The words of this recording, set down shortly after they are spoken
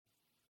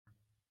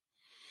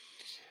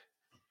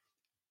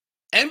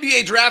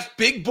NBA Draft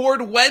Big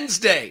Board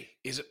Wednesday.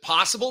 Is it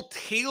possible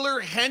Taylor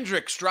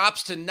Hendricks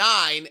drops to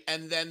 9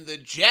 and then the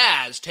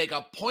Jazz take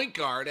a point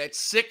guard at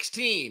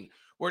 16?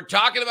 We're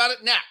talking about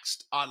it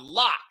next on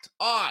Locked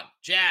on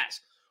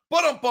Jazz.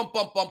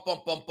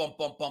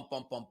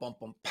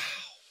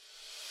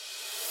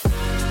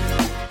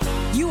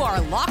 You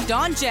are Locked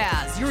on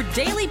Jazz, your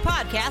daily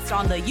podcast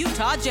on the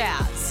Utah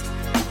Jazz.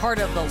 Part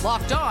of the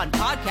Locked on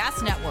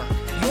Podcast Network,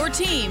 your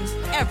team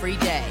every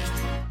day.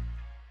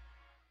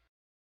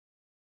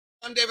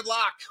 I'm David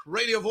Locke,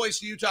 radio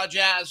voice of Utah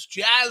Jazz,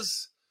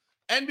 Jazz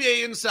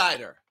NBA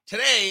insider.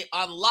 Today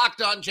on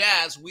Locked on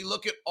Jazz, we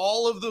look at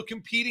all of the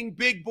competing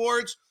big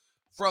boards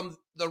from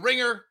The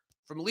Ringer,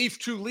 from Leaf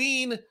to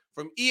Lean,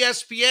 from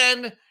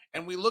ESPN,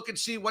 and we look and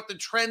see what the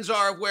trends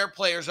are of where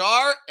players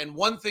are. And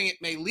one thing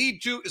it may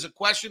lead to is a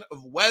question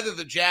of whether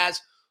the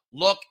Jazz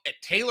look at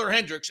Taylor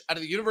Hendricks out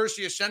of the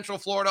University of Central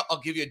Florida.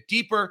 I'll give you a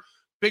deeper,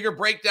 bigger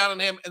breakdown on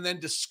him and then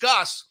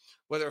discuss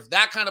whether if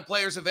that kind of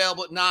player is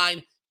available at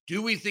 9,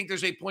 do we think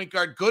there's a point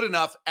guard good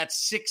enough at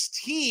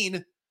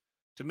 16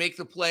 to make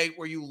the play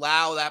where you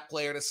allow that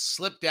player to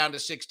slip down to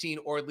 16,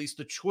 or at least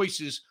the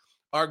choices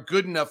are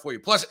good enough for you?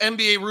 Plus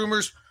NBA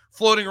rumors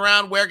floating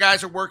around where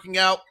guys are working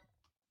out.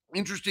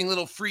 Interesting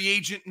little free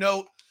agent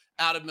note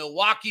out of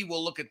Milwaukee.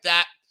 We'll look at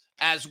that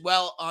as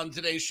well on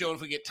today's show.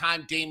 If we get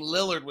time, Dame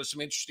Lillard with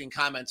some interesting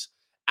comments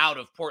out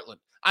of Portland.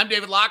 I'm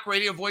David Locke,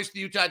 radio voice of the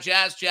Utah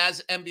Jazz,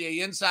 Jazz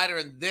NBA insider,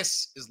 and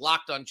this is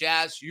Locked on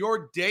Jazz,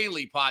 your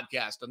daily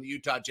podcast on the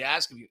Utah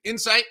Jazz. Give you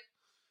insight,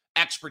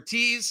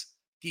 expertise,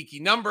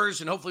 geeky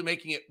numbers, and hopefully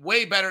making it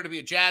way better to be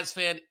a Jazz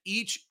fan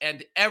each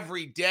and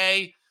every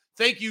day.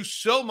 Thank you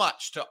so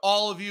much to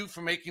all of you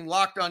for making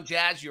Locked on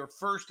Jazz your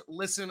first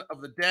listen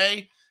of the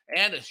day,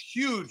 and a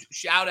huge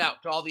shout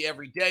out to all the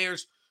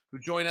everydayers who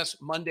join us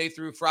Monday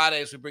through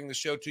Friday as we bring the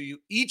show to you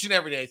each and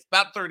every day. It's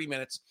about 30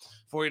 minutes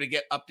for you to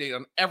get update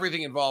on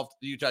everything involved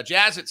the Utah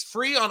Jazz. It's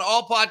free on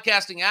all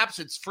podcasting apps.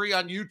 It's free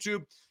on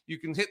YouTube. You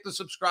can hit the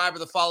subscribe or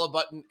the follow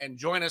button and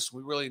join us.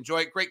 We really enjoy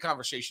it. Great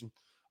conversation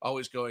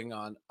always going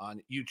on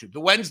YouTube. The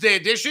Wednesday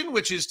edition,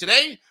 which is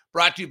today,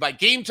 brought to you by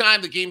Game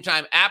Time, the Game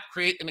Time app.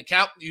 Create an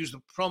account, use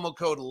the promo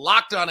code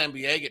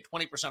LOCKEDONNBA, get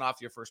 20% off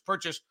your first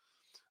purchase.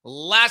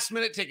 Last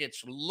minute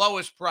tickets,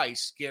 lowest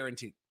price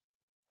guaranteed.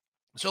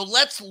 So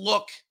let's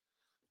look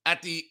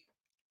at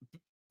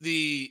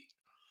the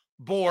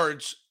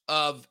boards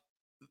of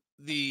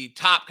the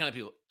top kind of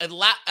people.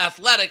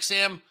 Athletic,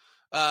 Sam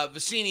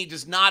Vecini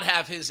does not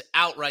have his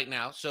out right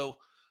now. So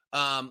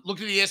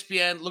look at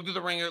ESPN, look at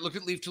The Ringer, look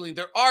at Leaf to Lean.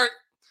 There are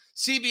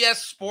CBS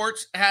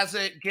Sports has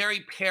it.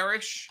 Gary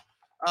Parrish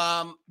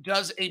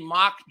does a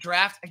mock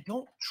draft. I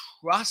don't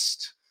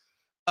trust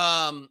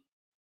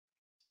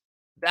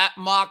that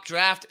mock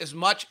draft as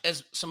much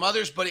as some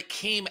others, but it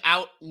came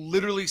out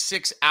literally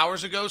 6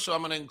 hours ago, so I'm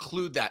going to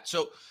include that.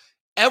 So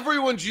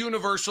everyone's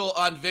universal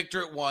on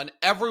Victor at 1,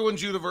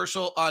 everyone's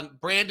universal on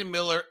Brandon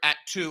Miller at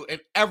 2,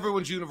 and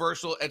everyone's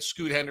universal at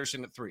Scoot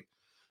Henderson at 3.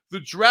 The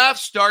draft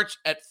starts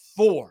at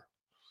 4.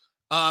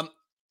 And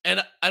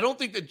I don't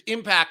think the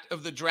impact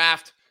of the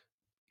draft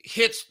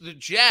hits the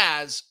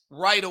Jazz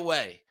right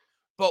away.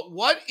 But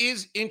what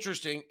is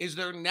interesting is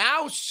there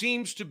now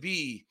seems to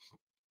be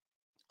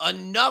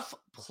enough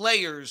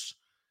players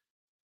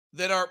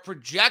that are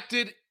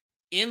projected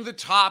in the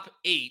top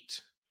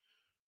 8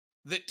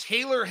 that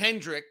Taylor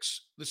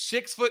Hendricks, the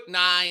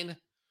 6'9",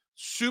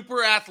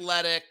 super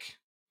athletic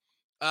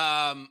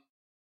wing,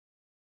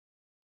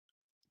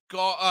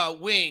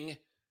 6'8",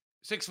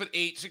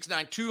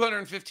 6'9",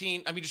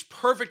 215. I mean, just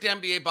perfect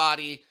NBA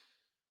body,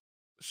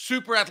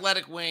 super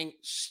athletic wing.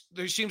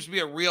 There seems to be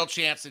a real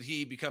chance that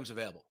he becomes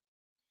available.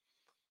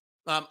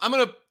 I'm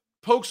going to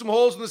poke some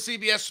holes in the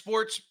CBS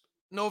Sports.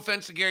 No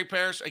offense to Gary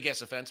Parrish, I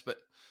guess offense, but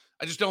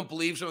I just don't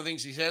believe some of the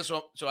things he says,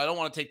 so I don't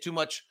want to take too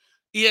much.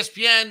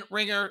 ESPN,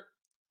 Ringer,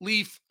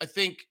 Leaf, I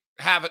think,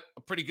 have a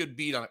pretty good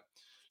beat on it.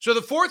 So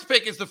the 4th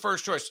pick is the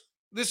first choice.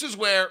 This is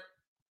where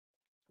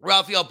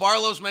Rafael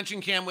Barlow's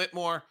mentioned Cam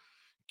Whitmore,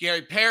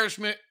 Gary Parrish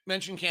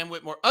mentioned Cam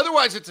Whitmore.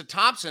 Otherwise, it's a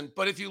Thompson,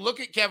 but if you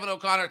look at Kevin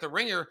O'Connor at The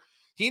Ringer,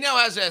 he now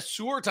has a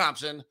Sewer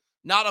Thompson,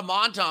 not a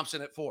Mon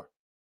Thompson at 4.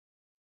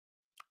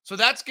 So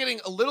that's getting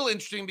a little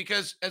interesting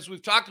because, as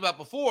we've talked about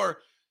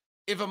before,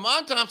 if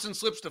Amon Thompson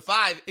slips to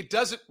 5, it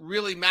doesn't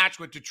really match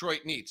what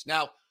Detroit needs.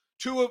 Now,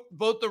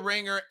 both The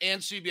Ringer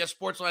and CBS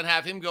Sportsline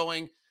have him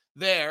going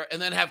there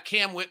and then have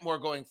Cam Whitmore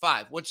going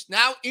 5. What's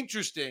now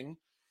interesting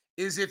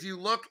is if you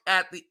look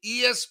at the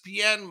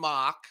ESPN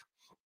mock,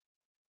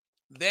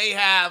 they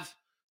have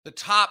the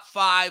top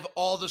 5,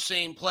 all the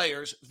same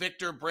players: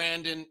 Victor,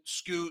 Brandon,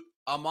 Scoot,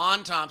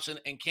 Amon Thompson,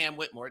 and Cam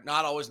Whitmore,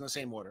 not always in the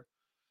same order.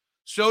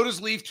 So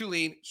does Leaf to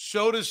Lean.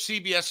 So does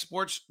CBS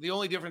Sports. The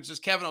only difference is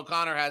Kevin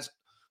O'Connor has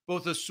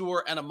both a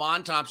Sewer and a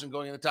Mon Thompson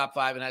going in the top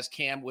 5 and has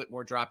Cam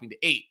Whitmore dropping to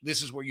 8.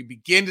 This is where you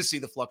begin to see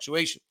the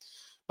fluctuation.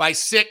 By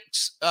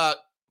 6,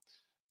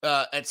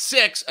 at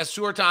 6, as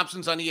Sewer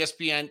Thompson's on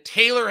ESPN,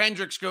 Taylor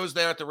Hendricks goes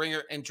there at The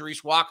Ringer, and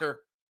Jerice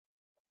Walker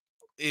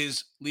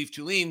is Leaf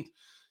to Lean.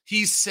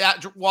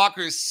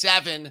 Walker is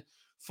 7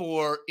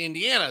 for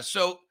Indiana.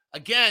 So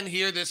again,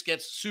 here this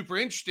gets super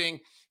interesting.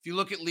 If you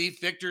look at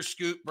Leaf, Victor,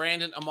 Scoot,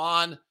 Brandon,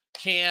 Amon,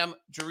 Cam,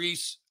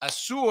 Jarice,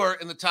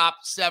 Asur in the top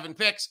 7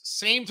 picks,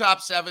 same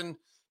top 7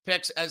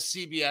 picks as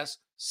CBS,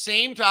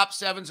 same top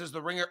 7s as the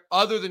Ringer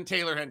other than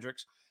Taylor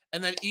Hendricks.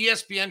 And then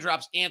ESPN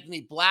drops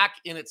Anthony Black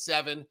in at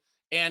 7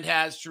 and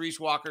has Jarice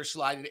Walker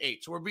sliding to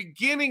 8. So we're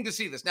beginning to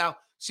see this. Now,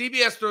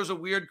 CBS throws a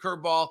weird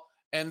curveball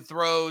and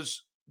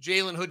throws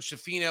Jalen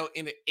Hood-Schifino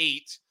in at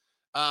 8,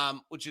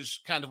 which is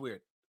kind of weird.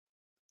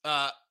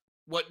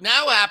 What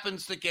now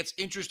happens that gets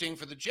interesting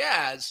for the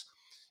Jazz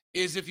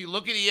is if you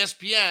look at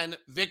ESPN,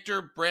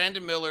 Victor,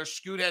 Brandon Miller,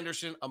 Scoot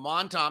Henderson,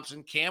 Amon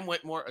Thompson, Cam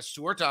Whitmore,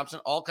 Asur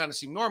Thompson, all kind of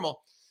seem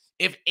normal.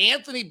 If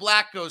Anthony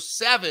Black goes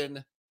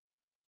 7,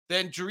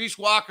 then Jarice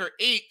Walker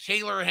 8,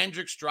 Taylor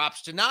Hendricks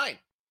drops to 9.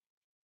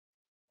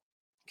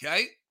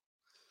 Okay?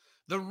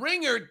 The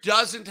Ringer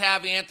doesn't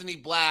have Anthony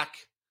Black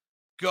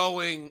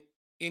going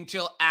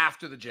until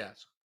after the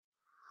Jazz.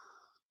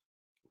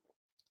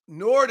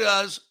 Nor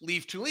does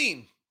Leaf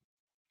Tulane.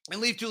 And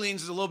Leaf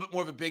Tulane's is a little bit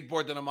more of a big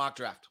board than a mock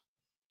draft.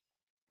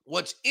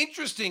 What's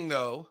interesting,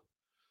 though,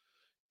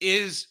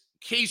 is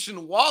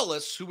Cason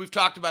Wallace, who we've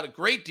talked about a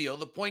great deal,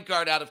 the point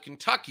guard out of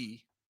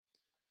Kentucky.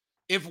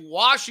 If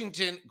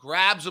Washington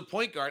grabs a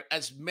point guard,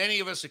 as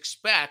many of us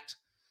expect,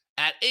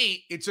 at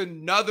 8, it's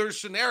another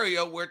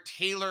scenario where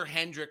Taylor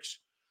Hendricks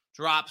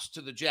drops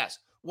to the Jazz.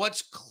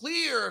 What's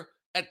clear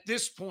at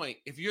this point,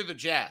 if you're the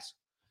Jazz,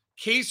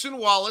 Cason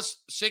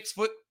Wallace, 6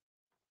 foot,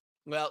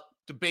 well,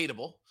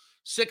 debatable,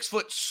 6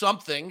 foot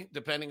something,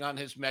 depending on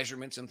his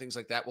measurements and things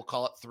like that. We'll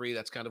call it 3.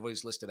 That's kind of what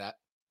he's listed at.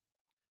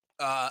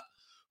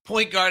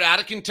 Point guard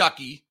out of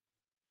Kentucky,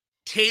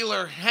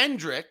 Taylor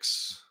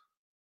Hendricks,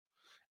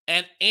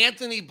 and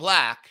Anthony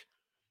Black.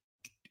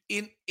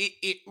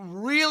 It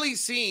really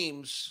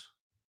seems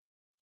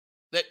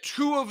that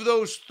 2 of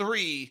those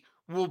 3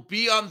 will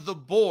be on the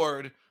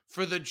board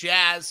for the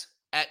Jazz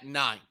at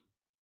 9.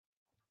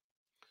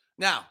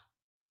 Now,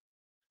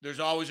 there's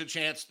always a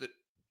chance that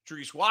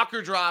Jarice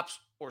Walker drops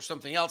or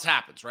something else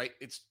happens, right?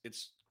 It's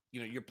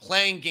you're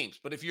playing games.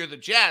 But if you're the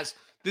Jazz,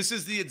 this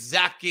is the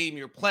exact game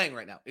you're playing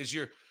right now. Is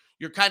you're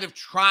kind of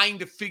trying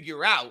to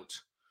figure out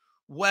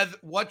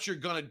what you're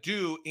going to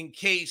do in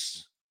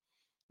case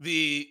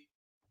the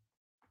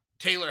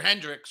Taylor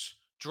Hendricks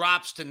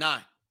drops to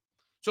 9.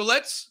 So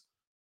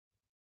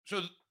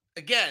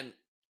again,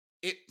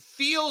 it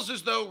feels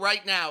as though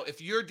right now,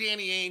 if you're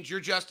Danny Ainge, you're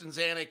Justin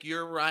Zanuck,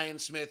 you're Ryan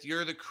Smith,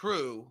 you're the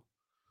crew,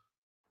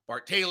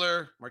 Bart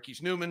Taylor,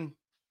 Marquise Newman,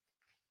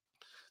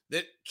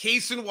 that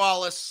Cason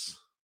Wallace,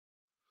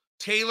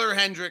 Taylor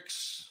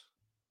Hendricks,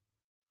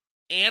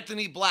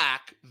 Anthony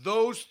Black,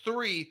 those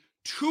 3,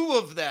 2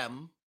 of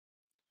them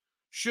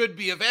should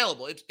be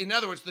available. In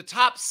other words, the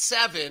top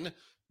 7,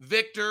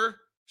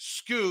 Victor,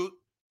 Scoot,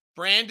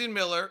 Brandon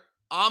Miller,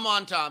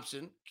 Amon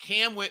Thompson,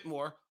 Cam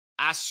Whitmore,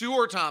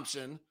 Asur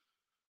Thompson,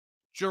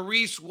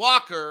 Jarice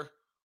Walker,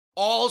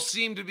 all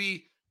seem to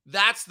be,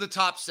 that's the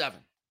top 7.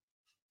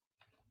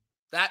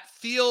 That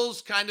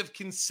feels kind of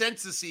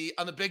consensus-y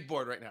on the big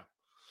board right now.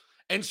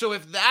 And so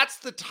if that's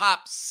the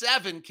top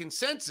 7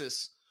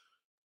 consensus,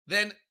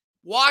 then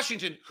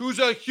Washington, who's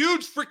a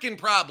huge freaking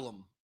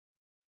problem,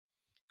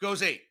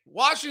 goes 8.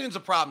 Washington's a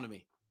problem to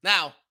me.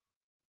 Now,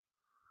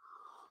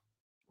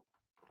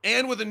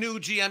 and with a new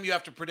GM, you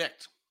have to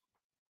predict.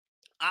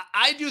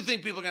 I do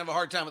think people are going to have a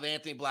hard time with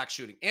Anthony Black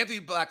shooting. Anthony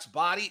Black's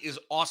body is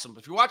awesome.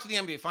 But if you're watching the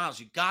NBA Finals,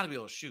 you got to be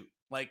able to shoot.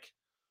 Like,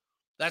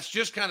 that's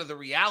just kind of the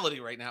reality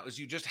right now, is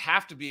you just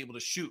have to be able to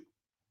shoot.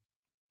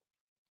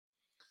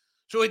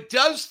 So it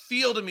does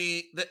feel to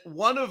me that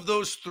one of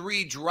those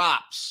 3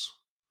 drops.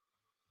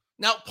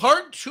 Now,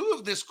 part 2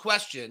 of this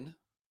question,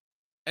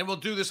 and we'll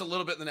do this a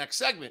little bit in the next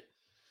segment,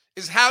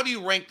 is how do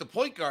you rank the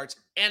point guards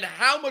and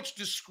how much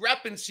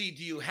discrepancy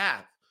do you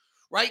have,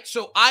 right?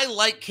 So I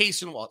like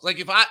Cason Wallace. Like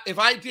if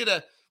I did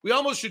we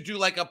almost should do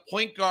like a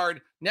point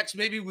guard next.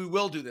 Maybe we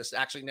will do this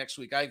actually next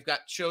week. I've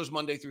got shows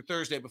Monday through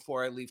Thursday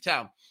before I leave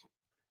town.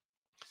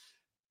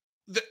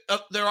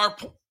 There are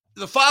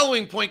the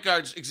following point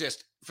guards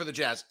exist for the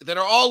Jazz that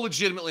are all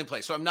legitimately in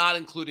place. So I'm not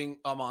including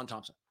Amon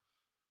Thompson,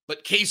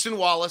 but Cason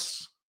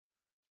Wallace,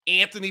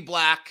 Anthony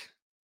Black,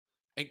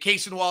 and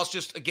Cason Wallace.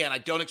 Just again, I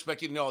don't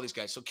expect you to know all these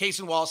guys. So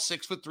Cason Wallace,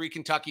 6'3"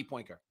 Kentucky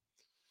point guard.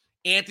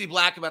 Anthony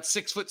Black, about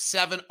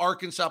 6'7"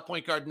 Arkansas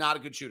point guard, not a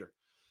good shooter.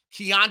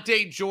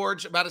 Keontae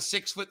George, about a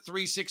 6'3",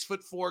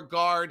 6'4"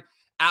 guard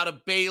out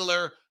of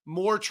Baylor.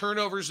 More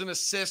turnovers and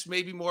assists,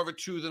 maybe more of a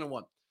 2 than a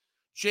 1.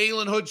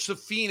 Jalen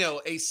Hood-Schifino,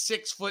 a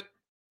 6 foot,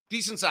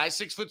 decent size,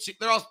 6 foot,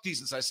 they're all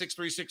decent size,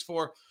 6'3",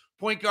 6'4",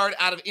 point guard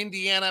out of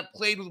Indiana,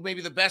 played with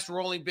maybe the best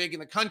rolling big in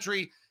the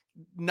country,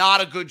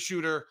 not a good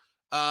shooter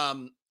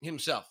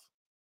himself.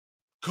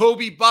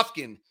 Kobe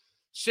Buffkin,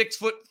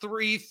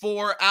 6'3",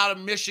 4" out of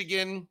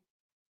Michigan,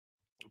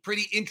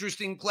 pretty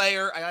interesting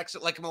player. I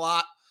actually like him a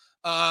lot.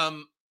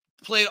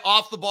 Played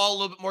off the ball a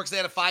little bit more because they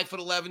had a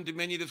 5'11"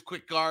 diminutive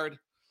quick guard.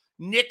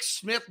 Nick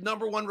Smith,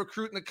 number 1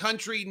 recruit in the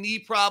country, knee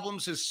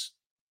problems, has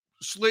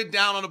slid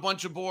down on a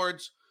bunch of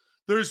boards.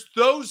 There's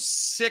those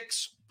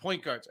 6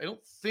 point guards. I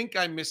don't think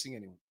I'm missing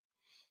anyone.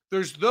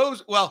 There's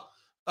those,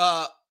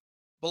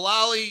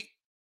 Bilali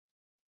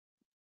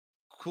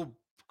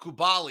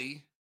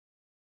Kubali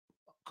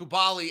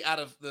out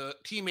of the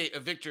teammate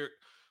of Victor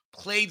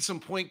played some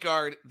point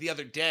guard the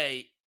other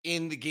day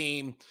in the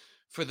game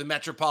for the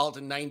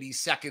Metropolitan 90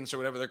 seconds or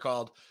whatever they're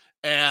called,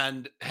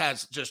 and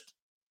has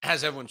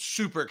everyone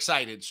super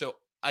excited. So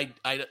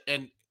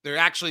and there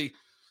actually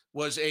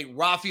was a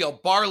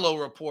Rafael Barlow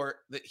report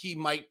that he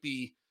might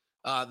be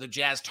the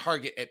Jazz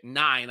target at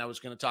 9. I was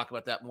going to talk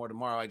about that more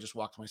tomorrow. I just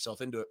walked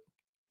myself into it.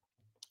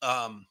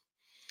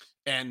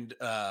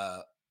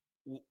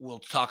 We'll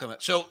talk on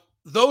that. So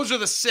those are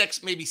the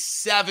 6, maybe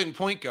 7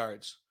 point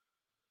guards.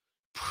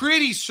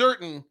 Pretty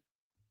certain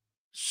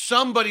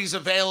somebody's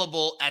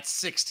available at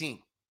 16.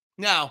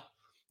 Now,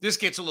 this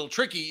gets a little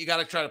tricky. You got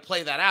to try to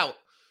play that out.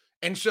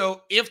 And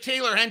so if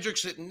Taylor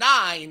Hendricks at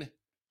 9,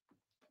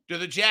 do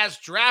the Jazz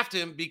draft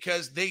him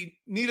because they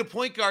need a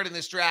point guard in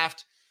this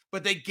draft,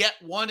 but they get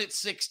one at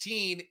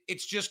 16?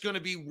 It's just going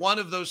to be one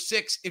of those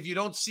 6. If you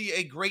don't see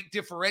a great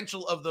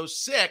differential of those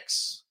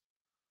 6,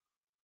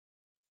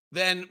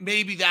 then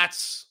maybe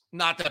that's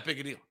not that big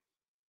a deal.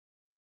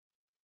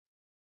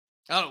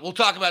 I don't know. We'll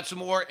talk about some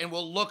more, and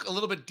we'll look a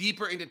little bit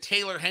deeper into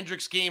Taylor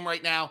Hendricks' game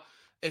right now,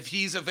 if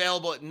he's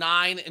available at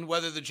 9 and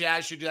whether the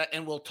Jazz should do that.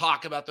 And we'll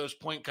talk about those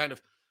point guard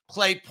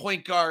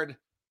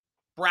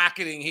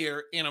bracketing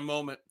here in a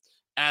moment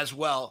as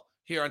well,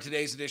 here on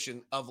today's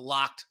edition of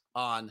Locked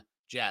On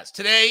Jazz.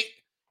 Today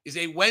is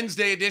a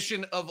Wednesday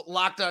edition of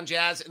Locked On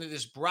Jazz, and it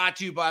is brought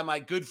to you by my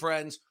good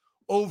friends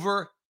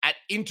over at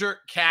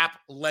Intercap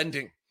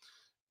Lending.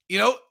 You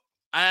know,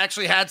 I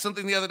actually had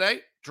something the other day.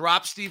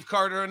 Dropped Steve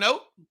Carter a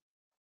note.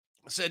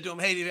 I said to him,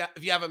 hey,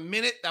 if you have a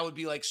minute, that would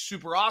be like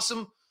super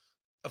awesome.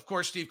 Of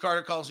course, Steve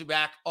Carter calls me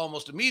back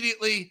almost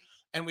immediately,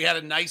 and we had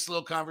a nice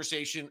little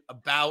conversation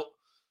about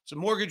some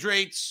mortgage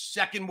rates,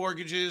 second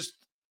mortgages,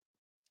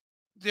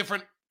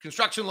 different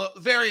construction,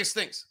 various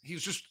things. He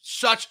was just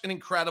such an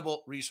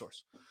incredible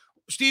resource.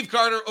 Steve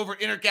Carter over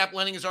Intercap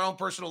Lending is our own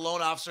personal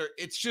loan officer.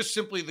 It's just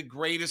simply the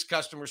greatest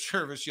customer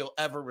service you'll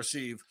ever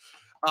receive.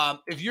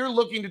 If you're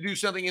looking to do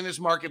something in this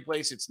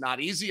marketplace, it's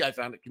not easy. I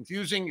found it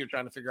confusing. You're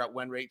trying to figure out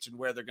when rates and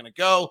where they're going to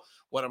go.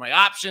 What are my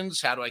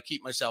options? How do I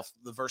keep myself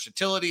the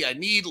versatility I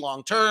need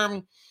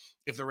long-term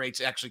if the rates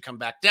actually come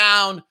back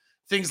down?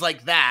 Things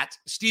like that.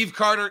 Steve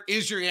Carter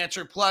is your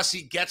answer. Plus,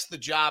 he gets the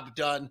job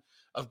done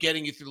of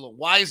getting you through the loan.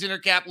 Why is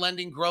Intercap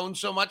Lending grown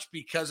so much?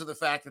 Because of the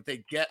fact that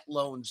they get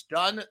loans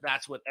done.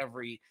 That's what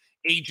every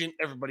agent,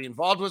 everybody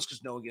involved was,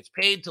 because no one gets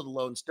paid till the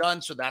loan's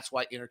done. So that's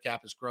why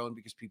Intercap has grown,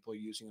 because people are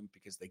using them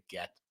because they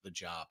get the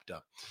job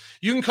done.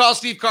 You can call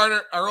Steve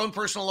Carter, our own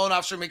personal loan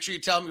officer. Make sure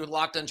you tell him you're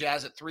Locked On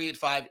Jazz at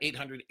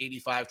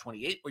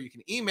 385-800-8528, or you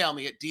can email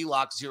me at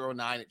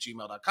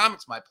dlock09@gmail.com.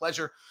 It's my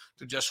pleasure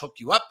to just hook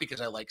you up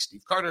because I like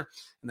Steve Carter,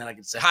 and then I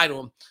can say hi to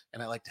him,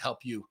 and I like to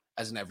help you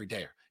as an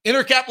everydayer.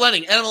 Intercap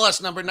Lending,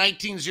 NMLS number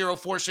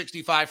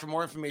 190465. For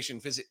more information,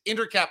 visit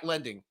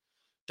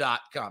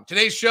intercaplending.com.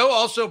 Today's show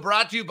also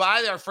brought to you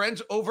by our friends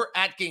over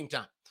at Game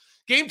Time.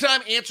 Game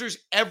Time answers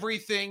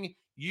everything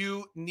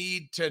you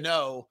need to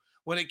know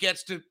when it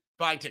gets to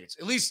buying tickets.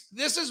 At least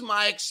this is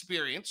my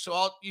experience,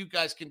 so you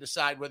guys can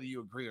decide whether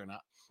you agree or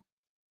not.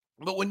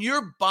 But when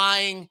you're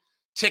buying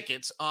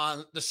tickets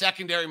on the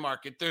secondary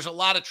market, there's a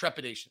lot of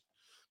trepidation.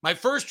 My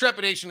first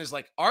trepidation is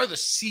like, are the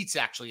seats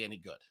actually any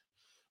good?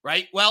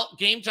 Right? Well,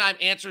 Game Time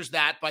answers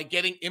that by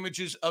getting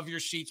images of your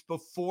seats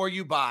before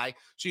you buy,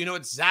 so you know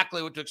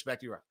exactly what to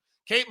expect you are.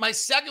 Okay, my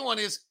second one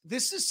is,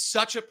 this is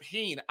such a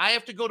pain. I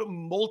have to go to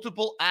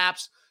multiple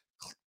apps,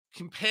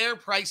 compare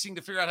pricing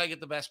to figure out how to get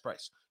the best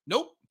price.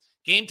 Nope.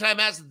 Game Time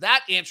has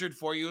that answered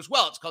for you as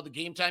well. It's called the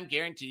Game Time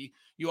Guarantee.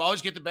 You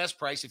always get the best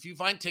price. If you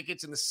find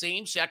tickets in the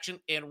same section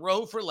and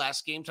row for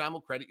less, Game Time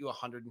will credit you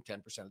 110% of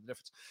the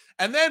difference.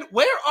 And then,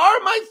 where are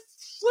my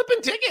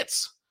flipping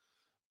tickets?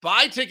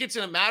 Buy tickets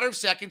in a matter of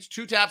seconds,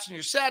 2 taps and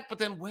you're set, but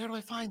then where do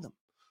I find them?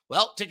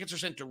 Well, tickets are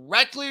sent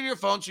directly to your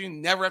phone, so you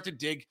never have to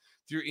dig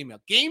through your email.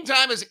 Game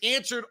Time has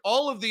answered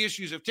all of the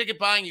issues of ticket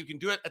buying. You can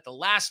do it at the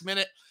last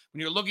minute.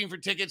 When you're looking for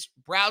tickets,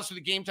 browse through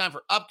the Game Time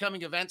for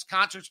upcoming events,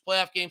 concerts,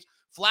 playoff games,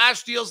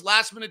 flash deals,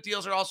 last-minute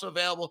deals are also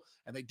available,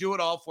 and they do it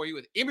all for you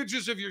with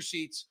images of your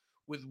seats,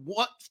 with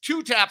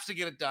 2 taps to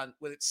get it done,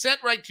 with it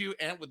sent right to you,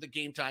 and with the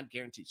Game Time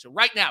Guarantee. So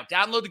right now,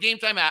 download the Game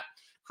Time app,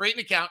 create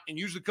an account, and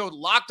use the code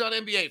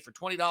LOCKEDONNBA for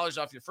 $20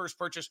 off your first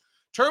purchase.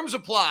 Terms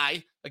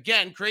apply.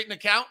 Again, create an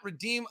account,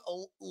 redeem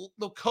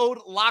the code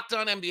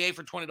LOCKEDONNBA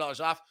for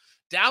 $20 off.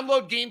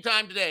 Download Game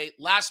Time today.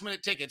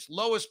 Last-minute tickets,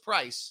 lowest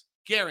price,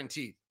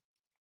 guaranteed.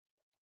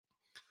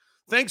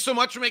 Thanks so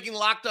much for making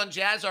Locked On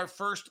Jazz our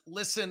first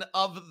listen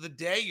of the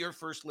day, your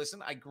first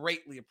listen. I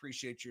greatly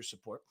appreciate your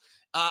support.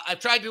 I've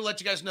tried to let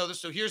you guys know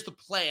this, so here's the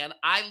plan.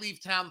 I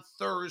leave town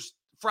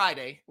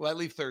Friday. Well, I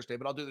leave Thursday,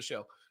 but I'll do the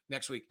show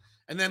next week.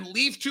 And then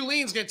Leaf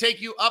Tulane is going to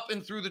take you up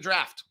and through the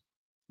draft,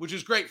 which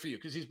is great for you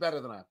because he's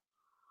better than I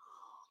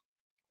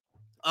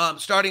am.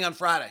 Starting on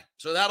Friday.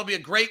 So that'll be a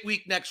great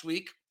week next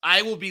week.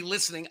 I will be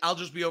listening. I'll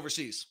just be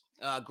overseas.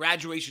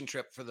 graduation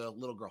trip for the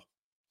little girl.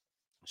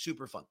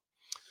 Super fun.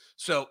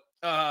 So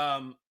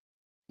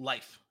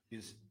life's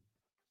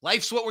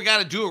what we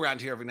got to do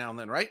around here every now and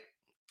then, right?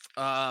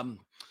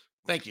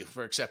 Thank you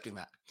for accepting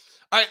that.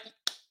 All right,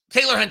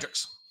 Taylor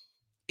Hendricks.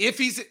 If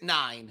he's at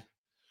 9,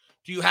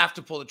 do you have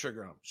to pull the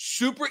trigger on him?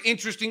 Super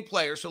interesting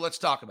player, so let's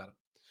talk about him.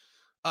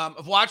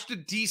 I've watched a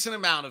decent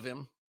amount of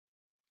him,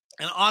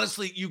 and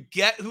honestly, you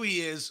get who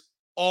he is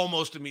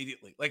almost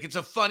immediately. Like, it's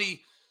a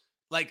funny,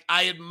 like,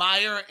 I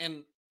admire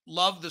and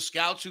love the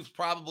scouts who've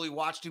probably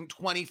watched him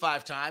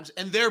 25 times,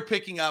 and they're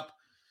picking up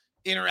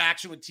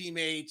interaction with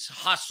teammates,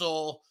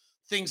 hustle,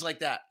 things like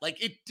that.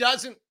 Like, it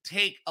doesn't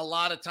take a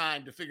lot of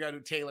time to figure out who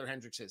Taylor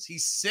Hendricks is.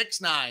 He's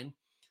 6'9",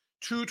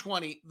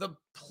 220. The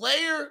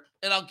player,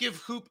 and I'll give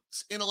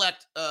Hoops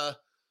Intellect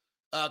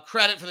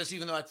credit for this,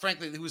 even though,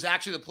 frankly, he was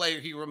actually the player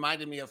he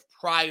reminded me of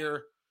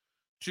prior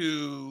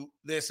to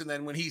this. And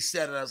then when he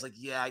said it, I was like,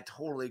 yeah, I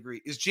totally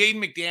agree. Is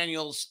Jaden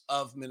McDaniels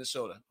of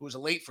Minnesota, who was a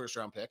late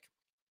first-round pick.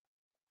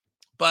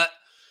 But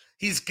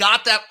he's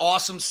got that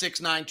awesome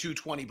 6'9",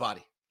 220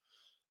 body.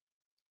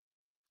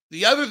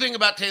 The other thing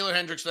about Taylor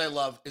Hendricks that I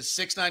love is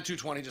 6'9",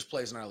 220 just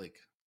plays in our league.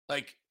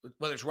 Like,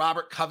 whether it's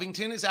Robert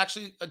Covington is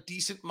actually a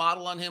decent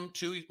model on him,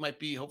 too. He might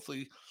be,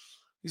 hopefully,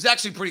 he's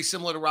actually pretty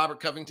similar to Robert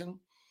Covington.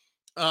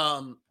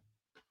 And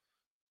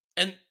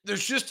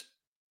there's just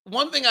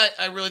one thing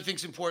I really think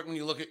is important when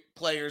you look at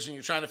players and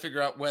you're trying to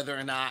figure out whether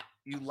or not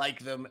you like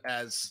them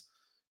as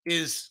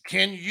is,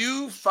 can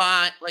you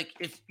find, like,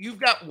 if you've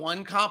got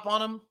one comp on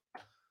them,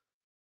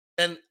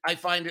 and I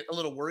find it a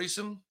little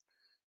worrisome,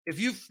 if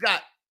you've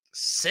got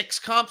 6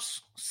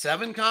 comps,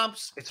 7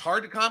 comps, it's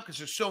hard to comp because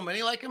there's so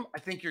many like him. I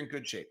think you're in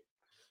good shape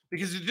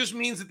because it just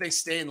means that they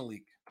stay in the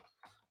league.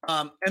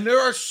 And there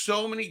are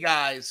so many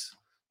guys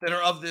that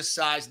are of this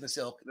size and this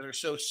ilk that are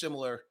so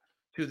similar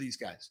to these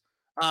guys.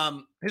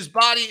 His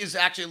body is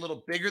actually a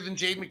little bigger than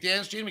Jaden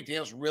McDaniels. Jaden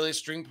McDaniels really a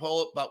string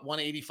pull, about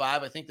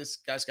 185. I think this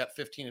guy's got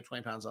 15 to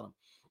 20 pounds on him.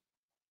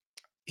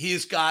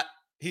 He's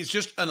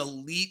just an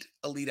elite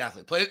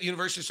athlete. Played at the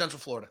University of Central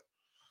Florida.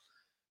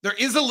 There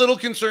is a little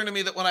concern to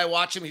me that when I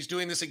watch him, he's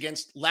doing this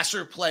against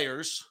lesser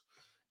players,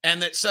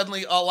 and that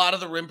suddenly a lot of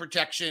the rim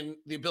protection,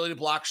 the ability to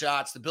block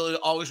shots, the ability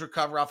to always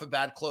recover off a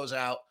bad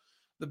closeout,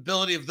 the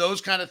ability of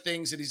those kind of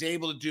things that he's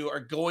able to do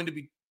are going to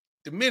be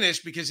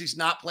diminished because he's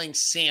not playing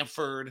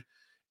Samford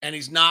and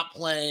he's not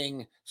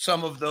playing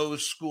some of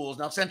those schools.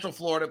 Now, Central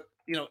Florida,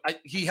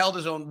 he held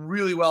his own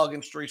really well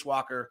against Therese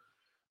Walker.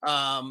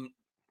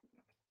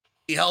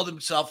 He held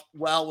himself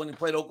well when he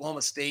played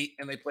Oklahoma State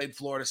and they played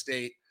Florida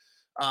State.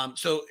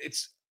 So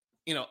it's,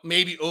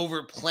 maybe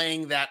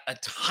overplaying that a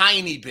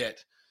tiny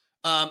bit.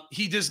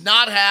 He does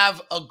not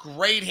have a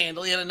great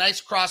handle. He had a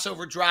nice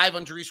crossover drive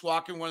on Therese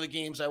Walker in one of the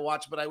games I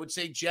watched, but I would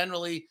say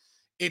generally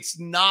it's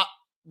not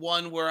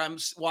one where I'm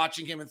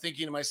watching him and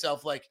thinking to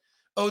myself like,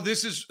 oh,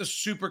 this is a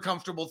super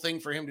comfortable thing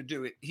for him to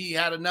do. He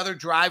had another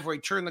drive where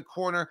he turned the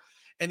corner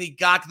and he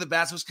got to the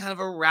basket. It was kind of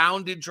a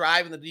rounded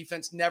drive and the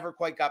defense never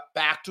quite got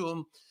back to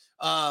him.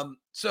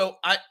 So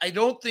I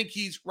don't think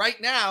he's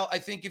right now. I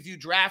think if you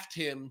draft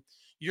him,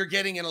 you're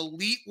getting an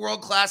elite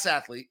world-class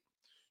athlete.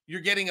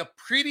 You're getting a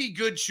pretty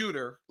good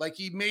shooter. Like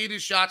he made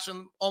his shots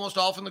from almost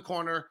all from the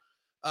corner.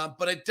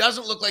 But it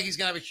doesn't look like he's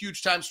going to have a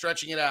huge time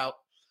stretching it out.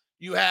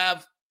 You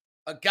have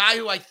a guy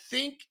who I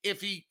think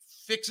if he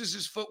fixes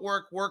his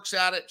footwork, works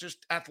at it,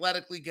 just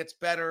athletically gets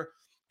better,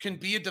 can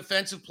be a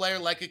defensive player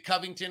like a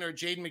Covington or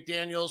Jaden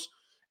McDaniels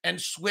and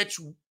switch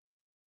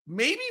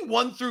maybe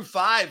 1 through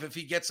 5 if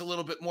he gets a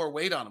little bit more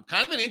weight on him.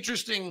 Kind of an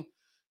interesting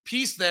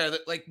piece there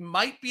that like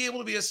might be able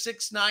to be a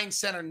 6'9"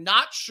 center.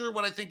 Not sure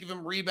what I think of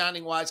him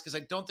rebounding wise because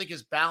I don't think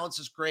his balance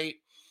is great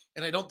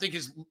and I don't think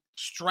his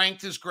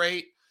strength is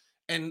great.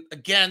 And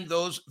again,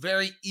 those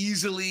very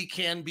easily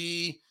can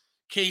be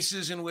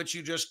cases in which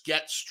you just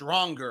get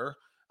stronger.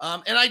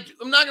 And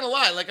I'm not going to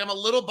lie, like I'm a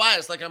little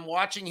biased. Like I'm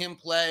watching him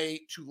play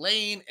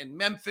Tulane and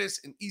Memphis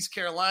and East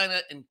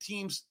Carolina and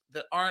teams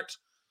that aren't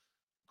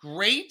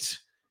great.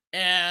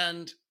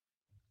 And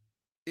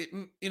it,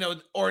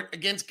 or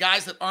against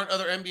guys that aren't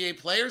other NBA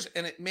players.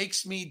 And it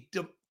makes me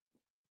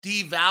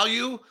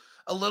devalue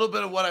a little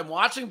bit of what I'm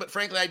watching. But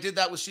frankly, I did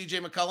that with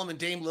CJ McCollum and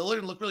Dame Lillard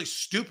and looked really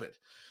stupid.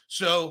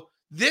 So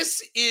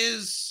this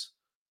is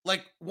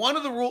like one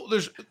of the rules.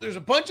 There's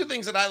a bunch of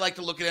things that I like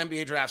to look at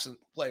NBA drafts and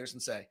players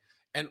and say,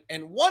 and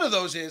one of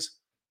those is,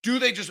 do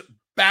they just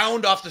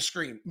bound off the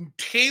screen?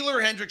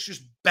 Taylor Hendricks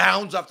just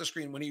bounds off the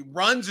screen. When he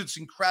runs, it's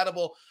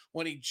incredible.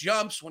 When he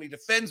jumps, when he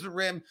defends the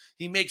rim,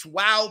 he makes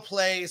wow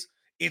plays.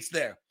 It's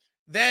there.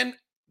 Then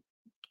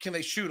can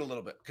they shoot a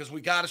little bit? Because we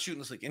got to shoot in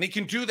this league. And he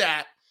can do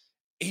that.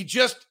 He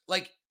just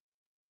like,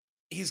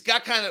 he's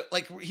got kind of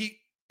like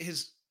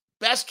his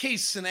best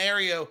case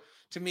scenario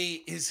to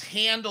me, his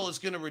handle is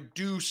going to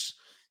reduce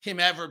him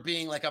ever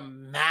being like a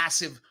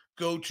massive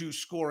go-to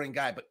scoring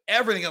guy, but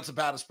everything else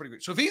about it is pretty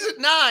great. So if he's at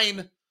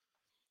 9,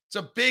 it's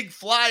a big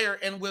flyer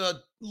and with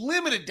a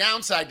limited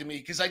downside to me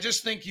because I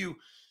just think you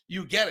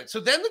get it. So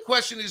then the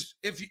question is,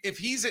 if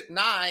he's at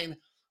 9,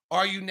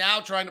 are you now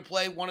trying to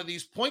play one of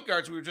these point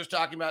guards we were just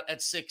talking about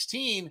at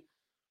 16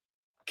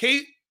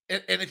 Kate,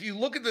 and if you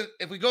look at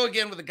if we go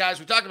again with the guys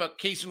we talked about,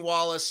 Cason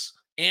Wallace,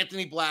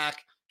 Anthony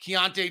Black,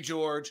 Keontae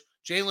George,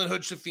 Jalen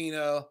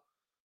Hood-Schifino,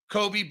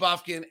 Kobe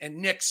Buffkin, and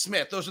Nick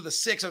Smith. Those are the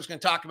 6 I was going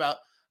to talk about.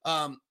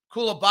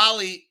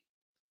 Coulibaly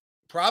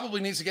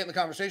probably needs to get in the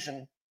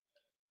conversation.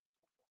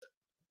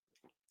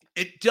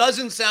 It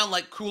doesn't sound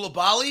like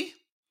Coulibaly,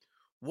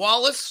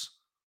 Wallace,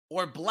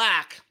 or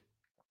Black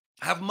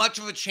have much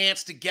of a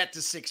chance to get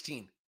to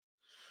 16.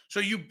 So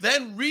you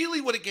then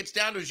really what it gets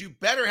down to is you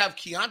better have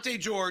Keontae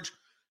George,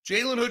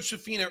 Jalen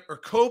Hood-Schifino, or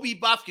Kobe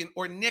Buffkin,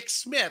 or Nick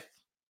Smith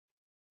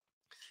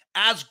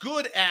as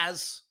good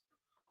as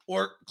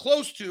or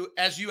close to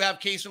as you have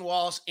Cason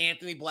Wallace,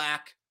 Anthony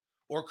Black,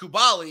 or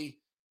Coulibaly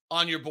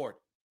on your board.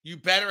 You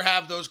better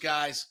have those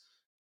guys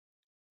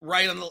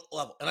right on the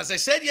level. And as I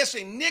said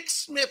yesterday, Nick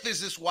Smith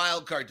is this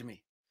wild card to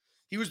me.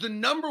 He was the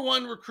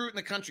 #1 recruit in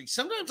the country.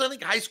 Sometimes I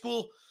think high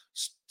school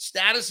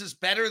status is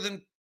better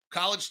than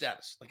college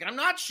status. Like, I'm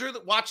not sure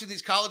that watching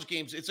these college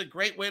games, it's a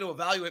great way to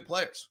evaluate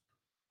players.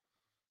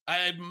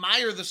 I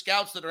admire the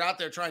scouts that are out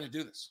there trying to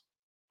do this.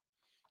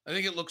 I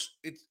think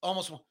it's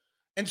almost,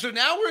 and so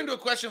now we're into a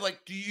question of like,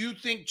 do you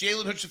think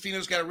Jalen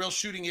Hood-Schifino's got a real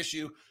shooting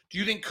issue? Do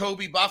you think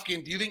Kobe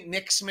Buffkin, do you think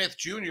Nick Smith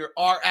Jr.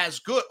 are as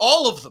good?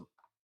 All of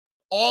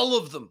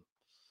them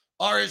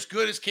are as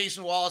good as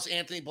Cason Wallace,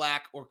 Anthony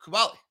Black, or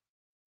Coulibaly.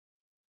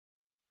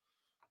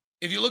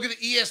 If you look at the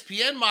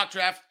ESPN mock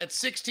draft at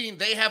 16,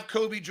 they have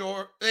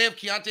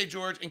Keontae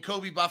George and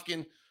Kobe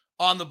Buffkin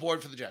on the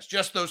board for the Jazz.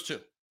 Just those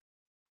 2.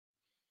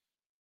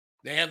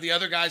 They have the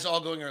other guys all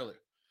going earlier.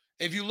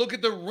 If you look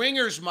at the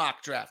Ringers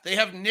mock draft, they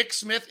have Nick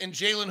Smith and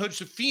Jalen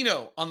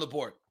Hood-Schifino on the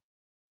board,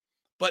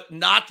 but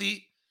not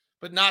the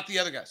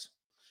other guys.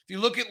 If you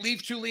look at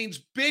Leaf Tuline's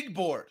big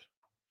board,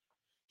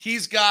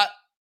 he's got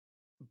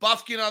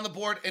Buffkin on the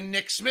board and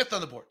Nick Smith on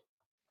the board.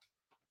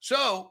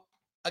 So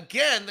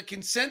again, the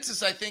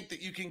consensus I think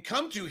that you can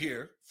come to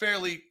here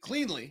fairly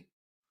cleanly,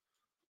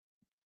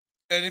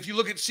 and if you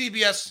look at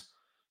CBS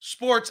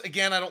Sports,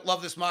 again, I don't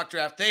love this mock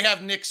draft. They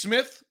have Nick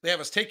Smith. They have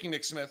us taking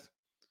Nick Smith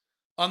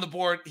on the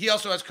board. He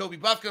also has Kobe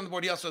Buffkin on the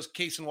board. He also has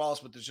Cason Wallace,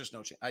 but there's just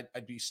no chance.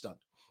 I'd be stunned.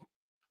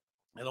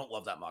 I don't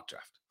love that mock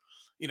draft.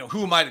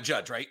 Who am I to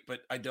judge, right? But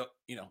I don't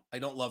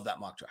love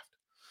that mock draft.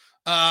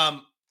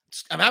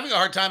 I'm having a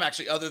hard time,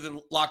 actually, other than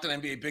Locked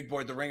on NBA Big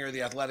Board, The Ringer,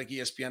 The Athletic,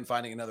 ESPN,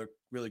 finding another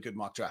really good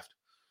mock draft.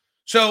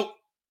 So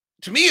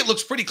to me, it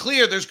looks pretty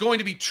clear there's going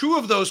to be 2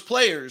 of those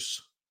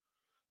players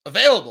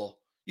available.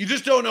 You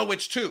just don't know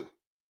which 2.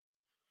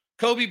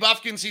 Kobe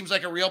Buffkin seems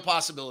like a real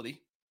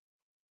possibility.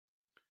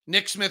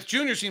 Nick Smith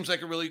Jr. seems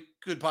like a really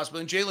good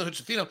possibility. And Jalen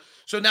Hood-Schifino.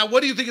 So now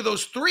what do you think of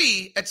those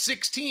 3 at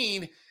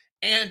 16?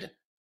 And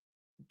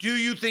do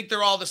you think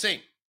they're all the same?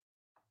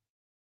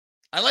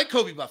 I like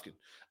Kobe Buffkin.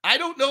 I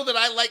don't know that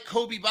I like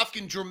Kobe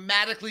Buffkin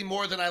dramatically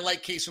more than I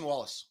like Cason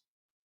Wallace.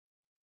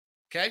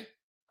 Okay?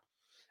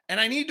 And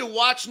I need to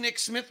watch Nick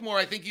Smith more.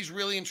 I think he's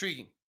really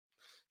intriguing.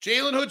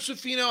 Jalen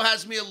Hood-Schifino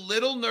has me a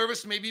little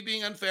nervous, maybe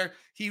being unfair.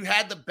 He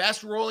had the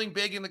best rolling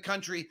big in the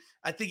country.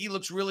 I think he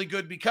looks really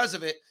good because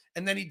of it.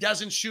 And then he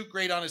doesn't shoot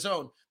great on his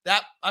own.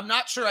 That I'm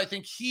not sure. I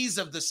think he's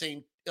of the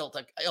same ilk.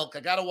 I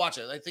got to watch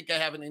it. I think I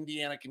have an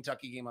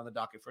Indiana-Kentucky game on the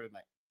docket for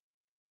tonight.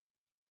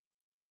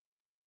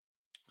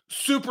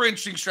 Super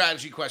interesting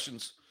strategy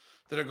questions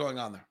that are going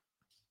on there.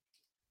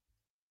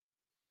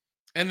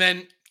 And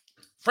then,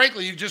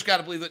 frankly, you've just got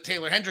to believe that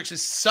Taylor Hendricks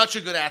is such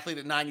a good athlete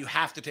at 9, you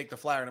have to take the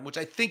flyer on him, which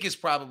I think is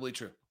probably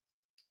true.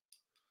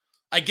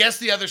 I guess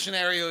the other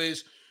scenario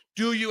is,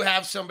 do you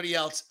have somebody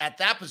else at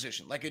that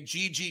position, like a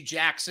G.G.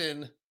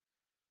 Jackson,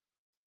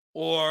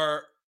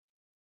 or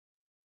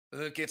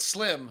it gets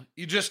slim?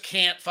 You just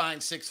can't find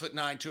 6'9",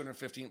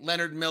 215.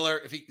 Leonard Miller,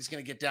 if he's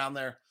going to get down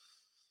there.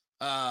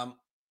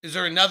 Is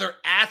there another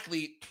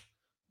athlete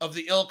of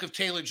the ilk of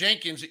Taylor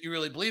Jenkins that you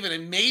really believe in?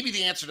 And maybe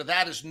the answer to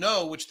that is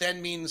no, which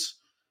then means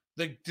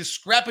the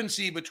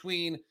discrepancy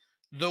between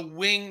the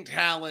wing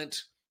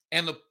talent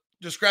and the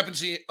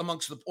discrepancy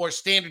amongst or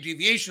standard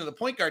deviation of the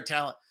point guard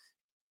talent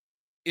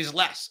is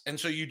less. And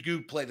so you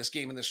do play this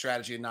game in this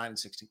strategy in 9 and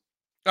 16.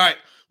 All right,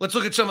 let's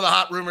look at some of the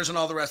hot rumors and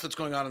all the rest that's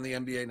going on in the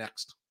NBA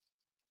next.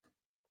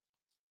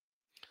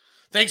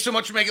 Thanks so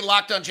much for making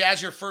Locked on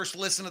Jazz your first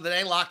listen of the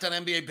day. Locked on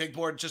NBA Big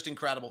Board, just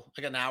incredible.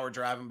 I got an hour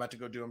drive I'm about to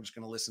go do. I'm just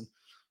going to listen.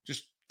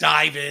 Just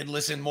dive in,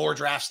 listen, more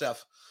draft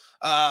stuff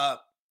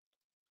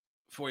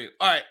for you.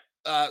 All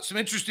right, some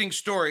interesting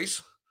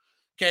stories.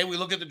 Okay, we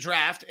look at the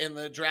draft and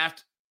the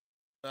draft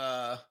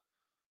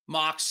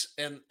mocks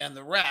and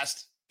the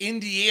rest.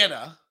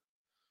 Indiana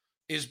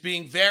is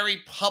being very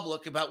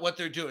public about what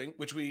they're doing,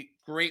 which we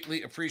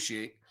greatly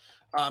appreciate.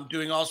 They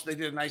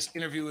did a nice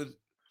interview with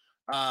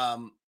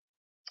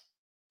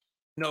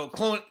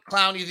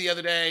Clowney the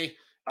other day,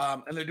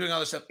 and they're doing all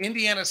this stuff.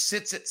 Indiana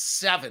sits at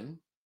 7.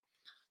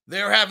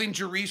 They're having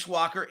Jerice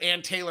Walker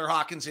and Taylor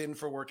Hawkins in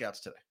for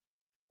workouts today,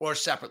 or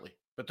separately,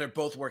 but they're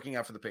both working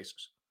out for the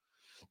Pacers.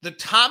 The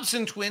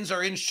Thompson twins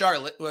are in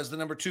Charlotte, who has the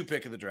number 2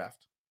 pick of the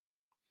draft.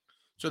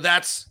 So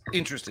that's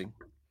interesting.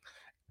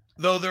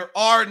 Though there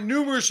are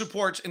numerous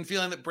reports in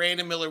feeling that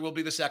Brandon Miller will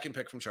be the 2nd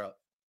pick from Charlotte.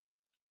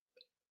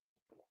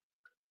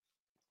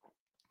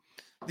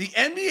 The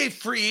NBA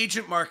free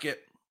agent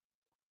market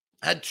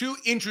had two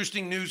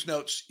interesting news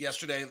notes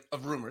yesterday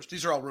of rumors.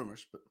 These are all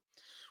rumors, but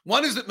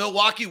one is that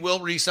Milwaukee will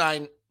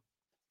re-sign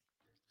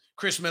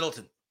Chris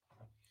Middleton.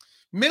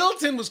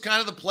 Middleton was kind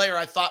of the player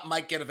I thought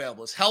might get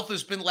available. His health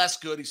has been less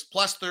good. He's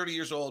plus 30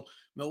 years old.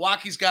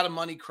 Milwaukee's got a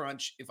money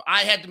crunch. If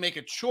I had to make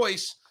a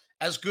choice,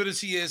 as good as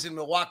he is in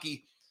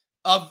Milwaukee,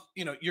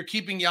 you're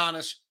keeping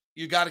Giannis,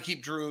 you got to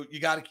keep Drew.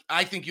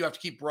 I think you have to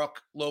keep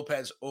Brook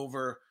Lopez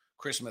over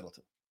Chris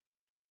Middleton.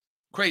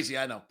 Crazy,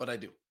 I know, but I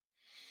do.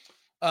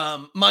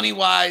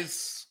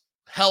 Money-wise,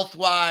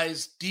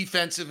 health-wise,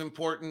 defensive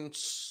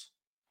importance.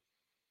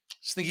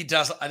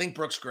 I think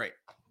Brook's great.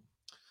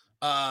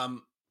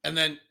 And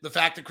then the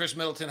fact that Chris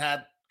Middleton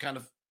had kind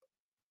of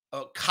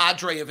a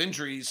cadre of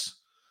injuries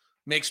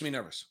makes me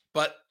nervous.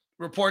 But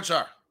reports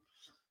are.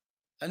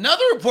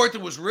 Another report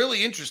that was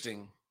really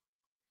interesting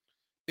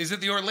is that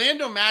the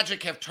Orlando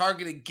Magic have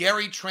targeted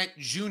Gary Trent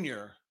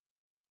Jr.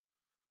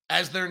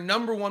 as their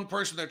number one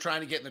person they're trying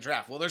to get in the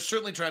draft. Well, they're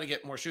certainly trying to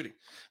get more shooting.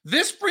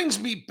 This brings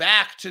me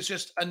back to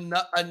just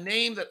a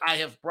name that I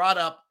have brought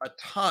up a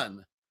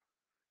ton,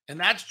 and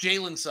that's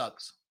Jalen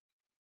Suggs.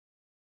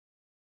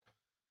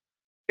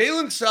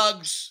 Jalen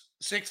Suggs,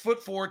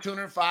 6'4",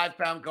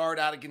 205-pound guard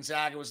out of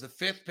Gonzaga, was the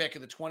 5th pick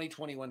of the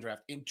 2021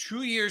 draft. In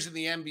 2 years in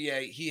the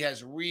NBA, he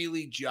has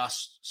really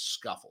just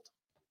scuffled.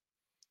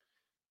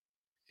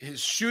 His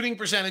shooting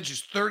percentage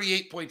is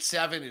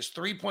 38.7. His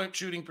three-point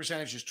shooting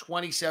percentage is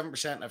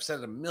 27%. And I've said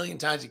it a million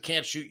times, you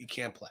can't shoot, you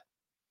can't play.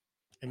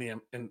 And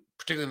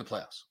particularly in the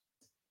playoffs.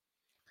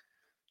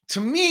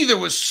 To me, there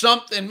was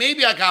something,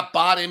 maybe I got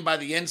bought in by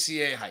the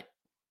NCAA hype,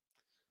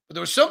 but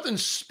there was something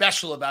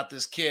special about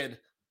this kid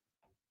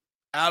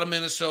out of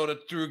Minnesota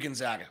through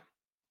Gonzaga.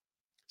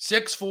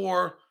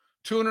 6'4",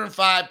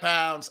 205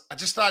 pounds. I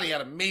just thought he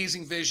had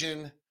amazing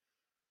vision.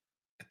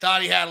 I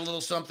thought he had a little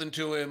something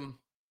to him.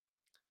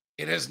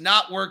 It has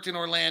not worked in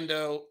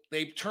Orlando.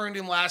 They turned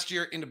him last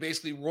year into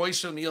basically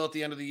Royce O'Neal at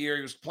the end of the year.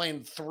 He was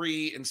playing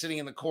 3 and sitting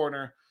in the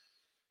corner.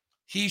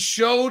 He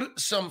showed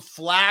some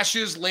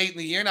flashes late in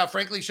the year. Now,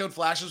 frankly, he showed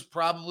flashes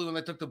probably when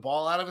they took the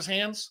ball out of his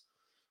hands,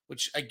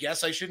 which I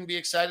guess I shouldn't be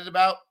excited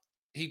about.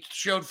 He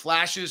showed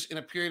flashes in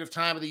a period of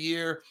time of the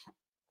year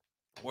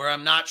where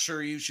I'm not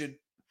sure you should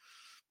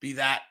be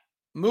that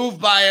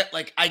moved by it.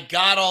 Like, I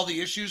got all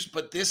the issues,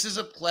 but this is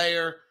a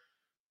player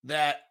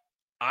that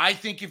I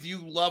think if you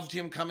loved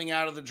him coming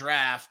out of the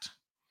draft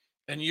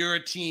and you're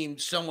a team,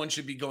 someone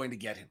should be going to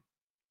get him.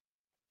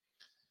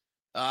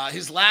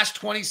 His last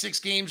 26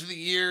 games of the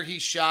year, he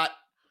shot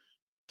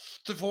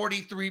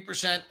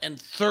 43% and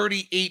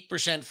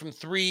 38% from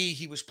 3.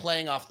 He was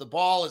playing off the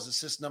ball. His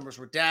assist numbers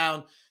were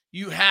down.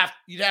 You'd have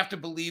to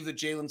believe that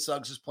Jalen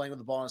Suggs is playing with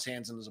the ball in his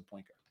hands and as a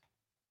point guard.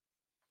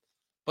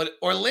 But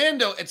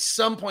Orlando at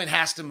some point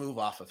has to move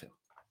off of him.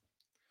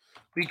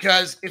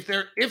 Because if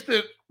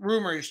the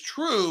rumor is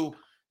true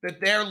that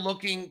they're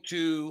looking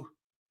to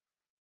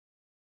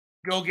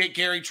go get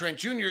Gary Trent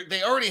Jr.,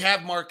 they already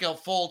have Markelle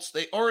Fultz.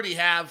 They already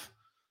have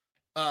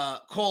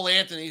Cole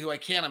Anthony, who I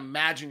can't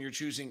imagine you're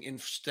choosing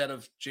instead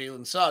of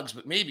Jalen Suggs,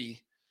 but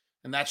maybe,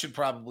 and that should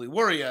probably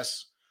worry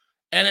us.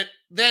 And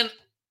then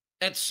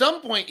at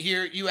some point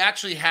here, you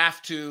actually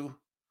have to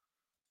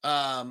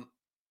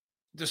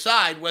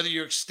decide whether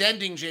you're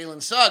extending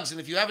Jalen Suggs, and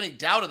if you have any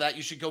doubt of that,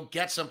 you should go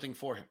get something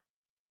for him.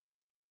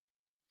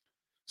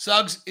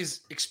 Suggs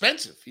is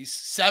expensive. He's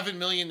 $7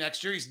 million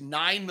next year. He's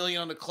 $9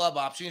 million on the club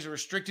option. He's a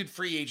restricted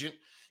free agent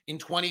in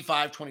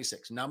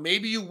 25-26. Now,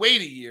 maybe you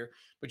wait a year,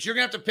 but you're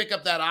going to have to pick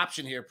up that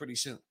option here pretty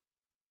soon.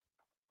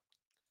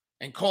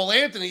 And Cole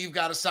Anthony, you've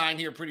got to sign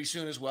here pretty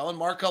soon as well. And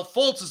Markelle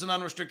Fultz is an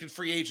unrestricted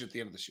free agent at the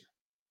end of this year.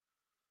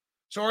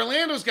 So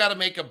Orlando's got to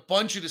make a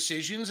bunch of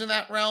decisions in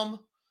that realm.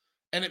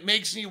 And it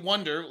makes me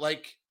wonder,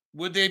 like,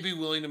 would they be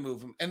willing to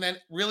move him? And then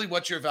really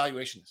what your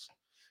evaluation is.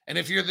 And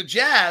if you're the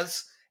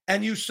Jazz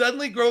and you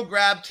suddenly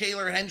grab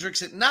Taylor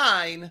Hendricks at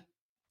 9,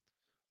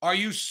 are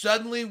you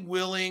suddenly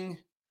willing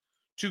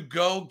to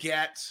go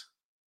get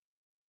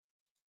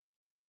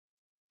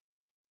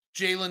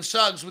Jalen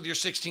Suggs with your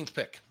 16th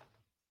pick?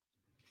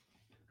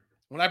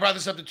 When I brought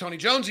this up to Tony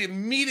Jones, he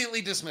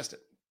immediately dismissed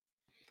it.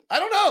 I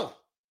don't know.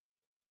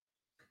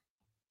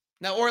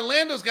 Now,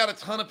 Orlando's got a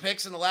ton of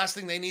picks, and the last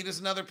thing they need is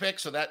another pick,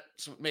 so that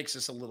makes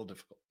this a little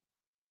difficult.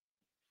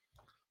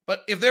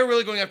 But if they're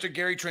really going after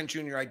Gary Trent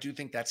Jr., I do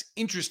think that's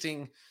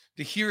interesting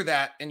to hear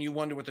that, and you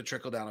wonder what the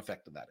trickle-down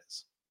effect of that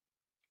is.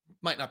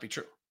 Might not be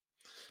true.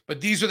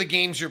 But these are the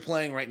games you're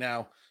playing right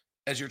now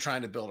as you're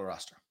trying to build a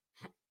roster.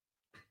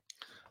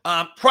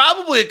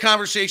 Probably a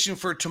conversation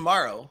for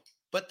tomorrow,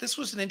 but this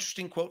was an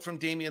interesting quote from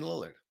Damian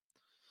Lillard.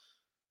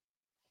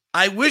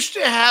 I wish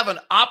to have an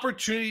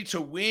opportunity to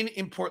win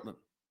in Portland.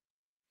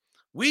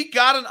 We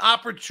got an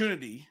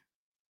opportunity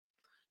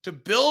to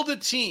build a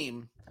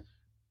team.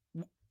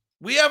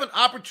 We have an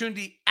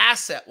opportunity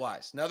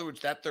asset-wise, in other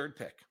words, that third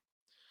pick,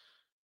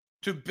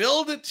 to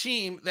build a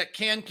team that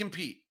can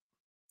compete.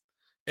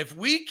 If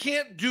we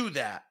can't do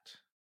that,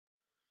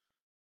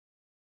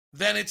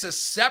 then it's a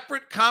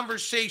separate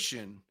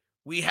conversation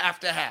we have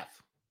to have.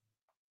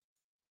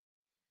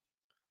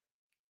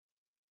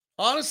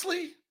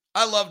 Honestly,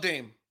 I love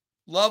Dame.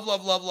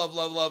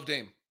 Love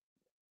Dame.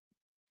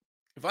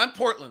 If I'm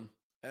Portland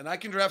and I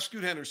can draft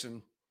Scoot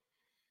Henderson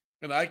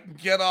and I can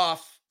get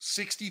off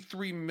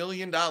 $63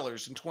 million in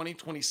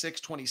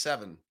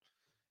 2026-27,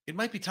 it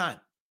might be time.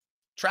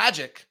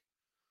 Tragic,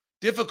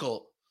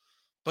 difficult,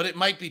 but it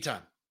might be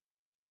time.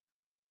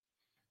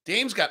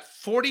 Dame's got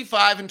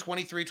 45 and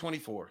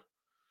 23-24,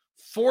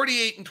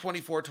 48 and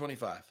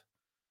 24-25,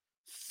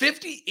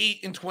 58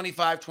 and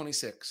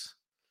 25-26,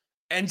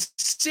 and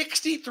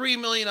 $63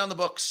 million on the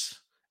books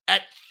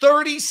at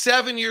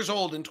 37 years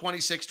old in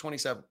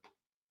 26-27.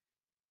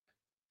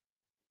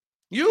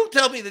 You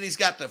tell me that he's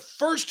got the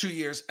first 2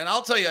 years, and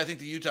I'll tell you I think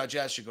the Utah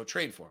Jazz should go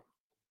trade for him.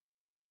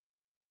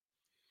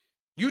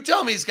 You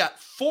tell me he's got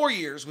 4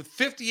 years with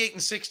 58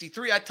 and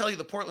 63, I tell you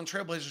the Portland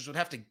Trailblazers would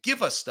have to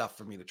give us stuff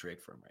for me to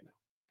trade for him right now.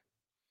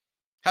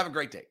 Have a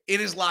great day. It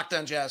is Locked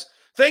On Jazz.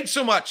 Thanks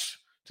so much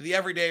to the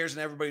everydayers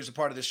and everybody who's a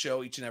part of this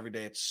show each and every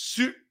day. It's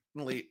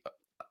certainly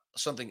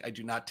something I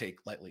do not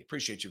take lightly.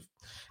 Appreciate you.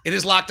 It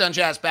is Locked On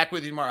Jazz. Back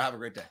with you tomorrow. Have a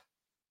great day.